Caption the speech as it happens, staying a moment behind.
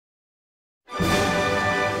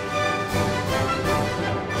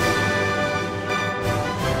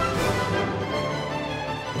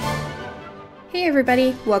Hey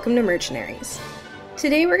everybody, welcome to Mercenaries.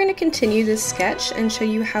 Today we're going to continue this sketch and show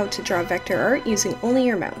you how to draw vector art using only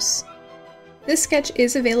your mouse. This sketch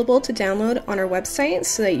is available to download on our website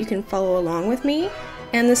so that you can follow along with me,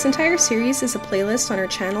 and this entire series is a playlist on our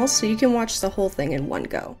channel so you can watch the whole thing in one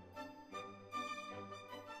go.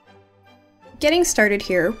 Getting started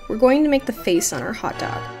here, we're going to make the face on our hot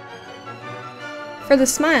dog. For the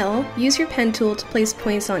smile, use your pen tool to place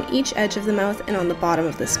points on each edge of the mouth and on the bottom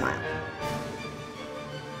of the smile.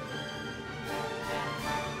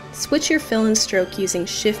 Switch your fill and stroke using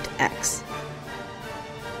Shift X.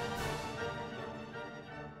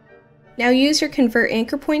 Now use your Convert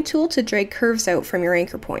Anchor Point tool to drag curves out from your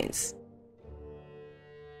anchor points.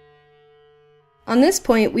 On this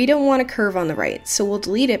point, we don't want a curve on the right, so we'll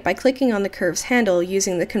delete it by clicking on the curve's handle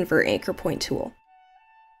using the Convert Anchor Point tool.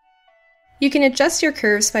 You can adjust your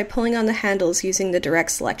curves by pulling on the handles using the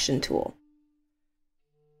Direct Selection tool.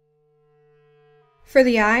 For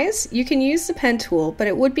the eyes, you can use the pen tool, but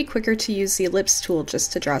it would be quicker to use the Ellipse tool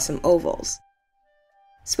just to draw some ovals.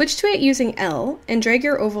 Switch to it using L and drag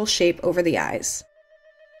your oval shape over the eyes.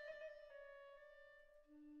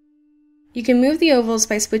 You can move the ovals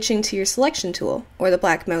by switching to your Selection tool, or the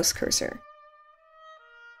black mouse cursor.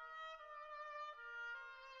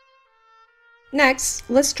 Next,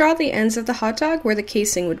 let's draw the ends of the hot dog where the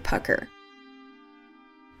casing would pucker.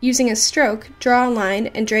 Using a stroke, draw a line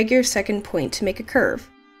and drag your second point to make a curve.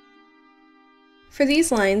 For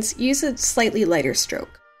these lines, use a slightly lighter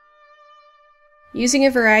stroke. Using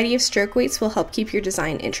a variety of stroke weights will help keep your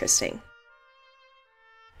design interesting.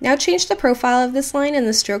 Now change the profile of this line in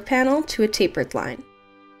the stroke panel to a tapered line.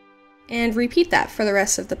 And repeat that for the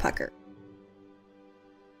rest of the pucker.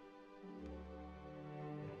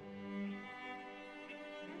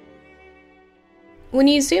 When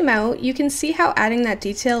you zoom out, you can see how adding that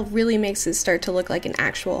detail really makes it start to look like an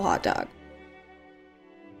actual hot dog.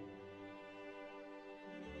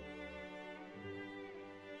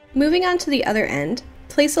 Moving on to the other end,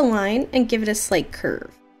 place a line and give it a slight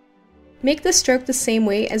curve. Make the stroke the same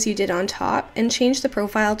way as you did on top and change the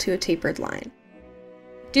profile to a tapered line.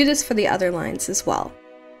 Do this for the other lines as well.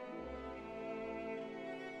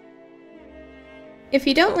 If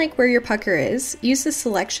you don't like where your pucker is, use the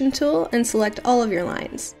Selection tool and select all of your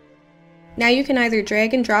lines. Now you can either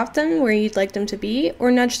drag and drop them where you'd like them to be, or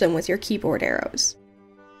nudge them with your keyboard arrows.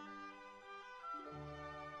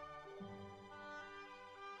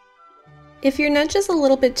 If your nudge is a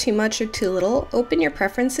little bit too much or too little, open your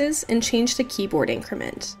preferences and change the keyboard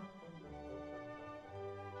increment.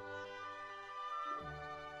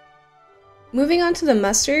 Moving on to the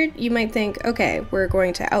mustard, you might think, okay, we're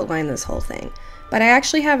going to outline this whole thing. But I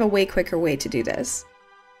actually have a way quicker way to do this.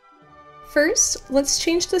 First, let's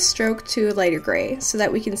change the stroke to a lighter gray so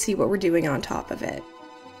that we can see what we're doing on top of it.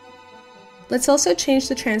 Let's also change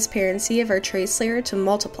the transparency of our trace layer to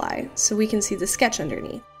multiply so we can see the sketch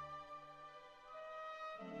underneath.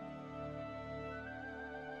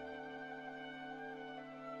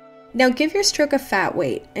 Now give your stroke a fat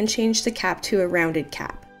weight and change the cap to a rounded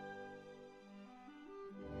cap.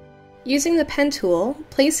 Using the pen tool,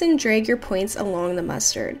 place and drag your points along the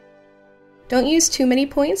mustard. Don't use too many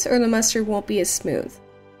points or the mustard won't be as smooth.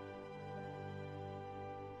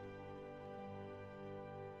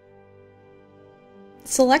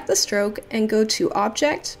 Select the stroke and go to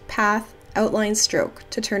Object, Path, Outline Stroke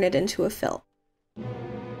to turn it into a fill.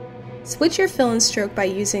 Switch your fill and stroke by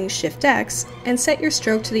using Shift X and set your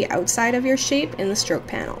stroke to the outside of your shape in the stroke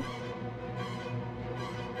panel.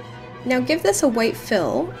 Now give this a white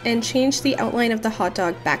fill and change the outline of the hot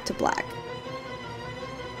dog back to black.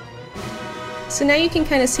 So now you can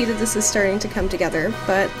kind of see that this is starting to come together,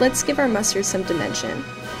 but let's give our mustard some dimension.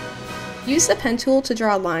 Use the pen tool to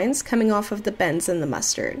draw lines coming off of the bends in the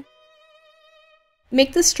mustard.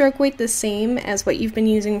 Make the stroke weight the same as what you've been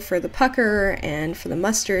using for the pucker and for the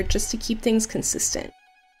mustard just to keep things consistent.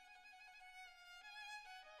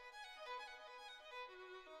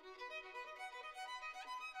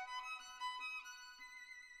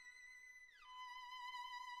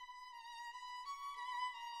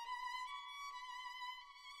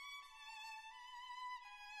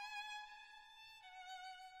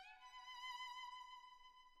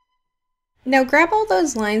 Now grab all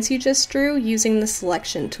those lines you just drew using the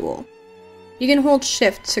Selection tool. You can hold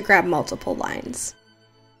Shift to grab multiple lines.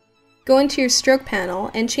 Go into your stroke panel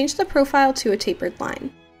and change the profile to a tapered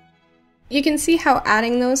line. You can see how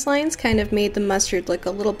adding those lines kind of made the mustard look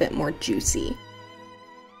a little bit more juicy.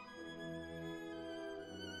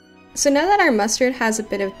 So now that our mustard has a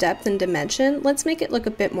bit of depth and dimension, let's make it look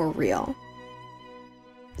a bit more real.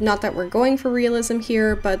 Not that we're going for realism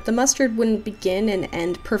here, but the mustard wouldn't begin and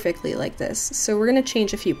end perfectly like this, so we're going to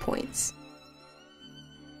change a few points.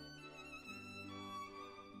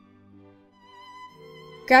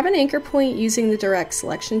 Grab an anchor point using the direct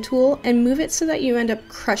selection tool and move it so that you end up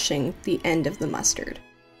crushing the end of the mustard.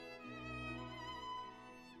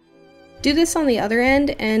 Do this on the other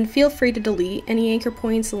end, and feel free to delete any anchor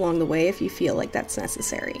points along the way if you feel like that's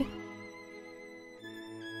necessary.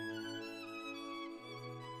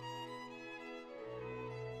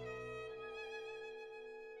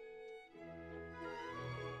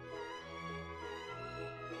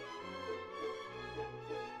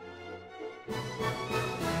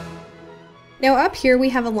 Now up here we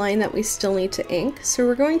have a line that we still need to ink, so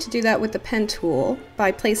we're going to do that with the pen tool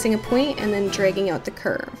by placing a point and then dragging out the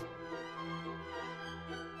curve.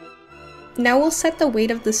 Now we'll set the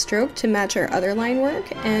weight of the stroke to match our other line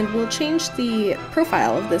work, and we'll change the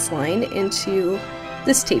profile of this line into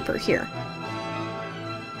this taper here.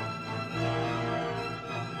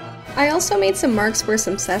 I also made some marks where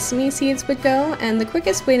some sesame seeds would go, and the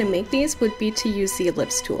quickest way to make these would be to use the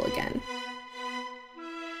ellipse tool again.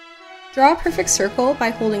 Draw a perfect circle by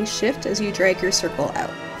holding Shift as you drag your circle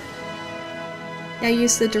out. Now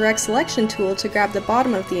use the direct selection tool to grab the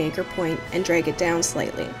bottom of the anchor point and drag it down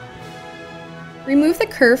slightly. Remove the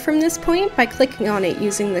curve from this point by clicking on it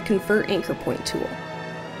using the Convert Anchor Point tool.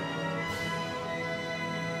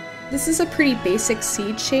 This is a pretty basic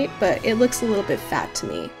seed shape, but it looks a little bit fat to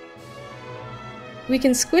me. We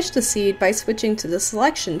can squish the seed by switching to the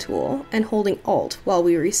Selection tool and holding Alt while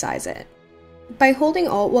we resize it. By holding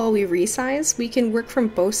Alt while we resize, we can work from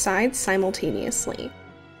both sides simultaneously.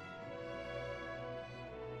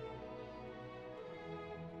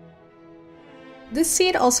 This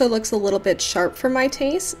seed also looks a little bit sharp for my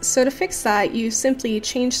taste, so to fix that, you simply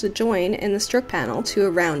change the join in the stroke panel to a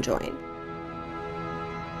round join.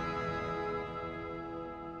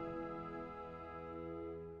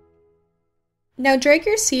 Now drag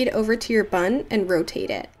your seed over to your bun and rotate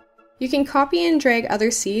it. You can copy and drag other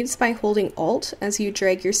seeds by holding Alt as you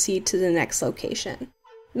drag your seed to the next location.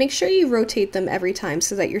 Make sure you rotate them every time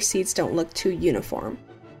so that your seeds don't look too uniform.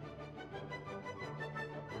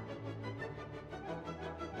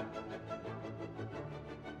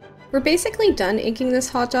 We're basically done inking this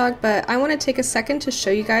hot dog, but I want to take a second to show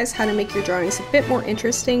you guys how to make your drawings a bit more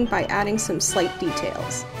interesting by adding some slight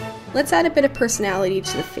details. Let's add a bit of personality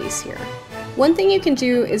to the face here. One thing you can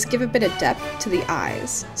do is give a bit of depth to the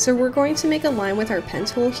eyes. So we're going to make a line with our pen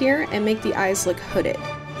tool here and make the eyes look hooded.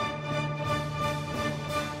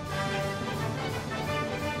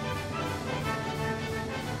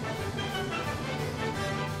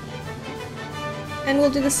 And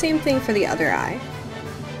we'll do the same thing for the other eye.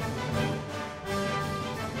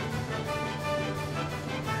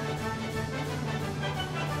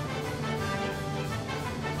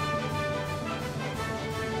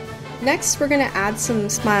 Next, we're going to add some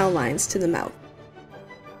smile lines to the mouth.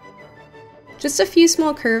 Just a few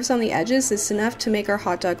small curves on the edges is enough to make our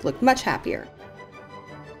hot dog look much happier.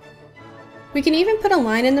 We can even put a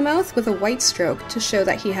line in the mouth with a white stroke to show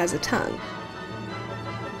that he has a tongue.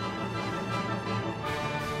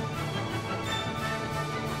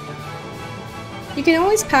 You can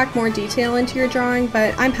always pack more detail into your drawing,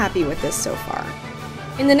 but I'm happy with this so far.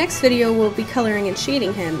 In the next video, we'll be coloring and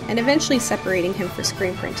shading him, and eventually separating him for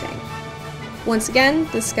screen printing. Once again,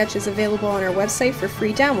 this sketch is available on our website for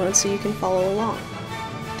free download so you can follow along.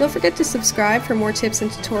 Don't forget to subscribe for more tips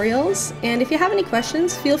and tutorials, and if you have any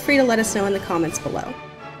questions, feel free to let us know in the comments below.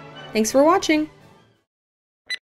 Thanks for watching!